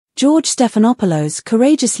George Stephanopoulos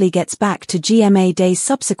courageously gets back to GMA days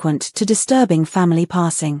subsequent to disturbing family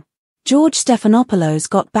passing. George Stephanopoulos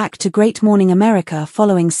got back to Great Morning America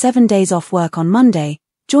following 7 days off work on Monday,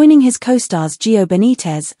 joining his co-stars Gio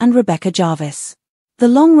Benitez and Rebecca Jarvis. The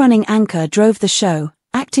long-running anchor drove the show,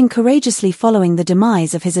 acting courageously following the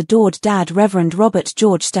demise of his adored dad Reverend Robert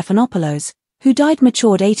George Stephanopoulos, who died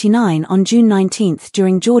matured 89 on June 19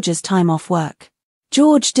 during George's time off work.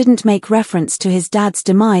 George didn't make reference to his dad's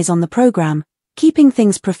demise on the program, keeping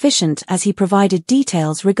things proficient as he provided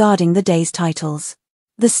details regarding the day's titles.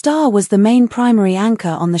 The star was the main primary anchor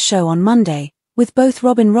on the show on Monday, with both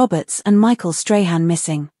Robin Roberts and Michael Strahan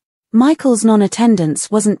missing. Michael's non-attendance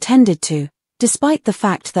wasn't tended to, despite the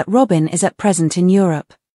fact that Robin is at present in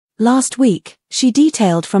Europe. Last week, she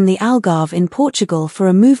detailed from the Algarve in Portugal for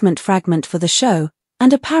a movement fragment for the show,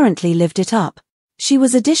 and apparently lived it up. She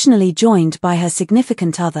was additionally joined by her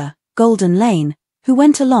significant other, Golden Lane, who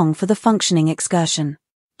went along for the functioning excursion.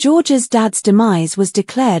 George's dad's demise was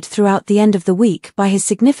declared throughout the end of the week by his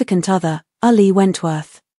significant other, Ali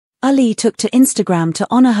Wentworth. Ali took to Instagram to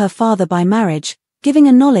honor her father by marriage, giving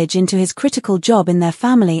a knowledge into his critical job in their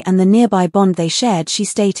family and the nearby bond they shared. She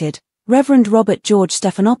stated, Reverend Robert George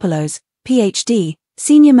Stephanopoulos, Ph.D.,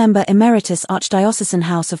 Senior Member Emeritus Archdiocesan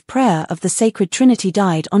House of Prayer of the Sacred Trinity,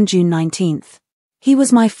 died on June 19. He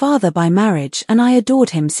was my father by marriage and I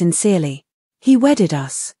adored him sincerely. He wedded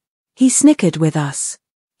us. He snickered with us.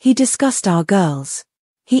 He discussed our girls.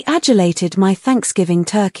 He adulated my Thanksgiving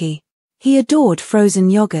turkey. He adored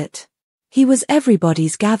frozen yogurt. He was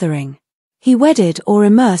everybody's gathering. He wedded or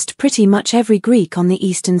immersed pretty much every Greek on the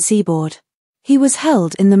eastern seaboard. He was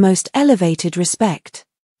held in the most elevated respect.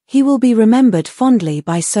 He will be remembered fondly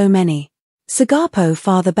by so many. Sagapo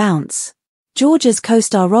Father Bounce. George's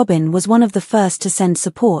co-star Robin was one of the first to send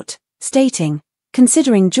support, stating,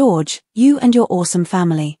 considering George, you and your awesome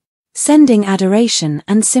family. Sending adoration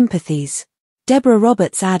and sympathies. Deborah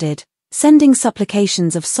Roberts added, sending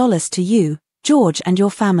supplications of solace to you, George and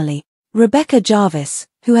your family. Rebecca Jarvis,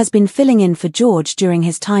 who has been filling in for George during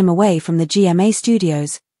his time away from the GMA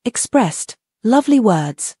studios, expressed, lovely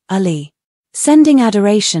words, Ali. Sending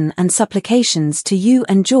adoration and supplications to you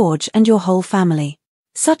and George and your whole family.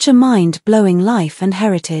 Such a mind-blowing life and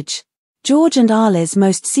heritage. George and Ali's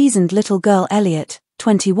most seasoned little girl Elliot,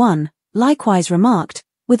 21, likewise remarked,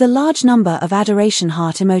 with a large number of adoration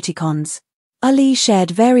heart emoticons. Ali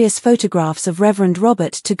shared various photographs of Reverend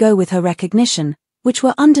Robert to go with her recognition, which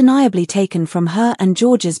were undeniably taken from her and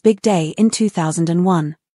George's big day in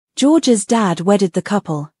 2001. George's dad wedded the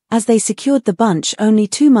couple, as they secured the bunch only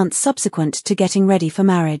 2 months subsequent to getting ready for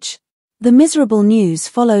marriage. The miserable news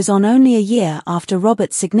follows on only a year after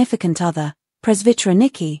Robert's significant other, Presbytera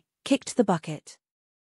Nikki, kicked the bucket.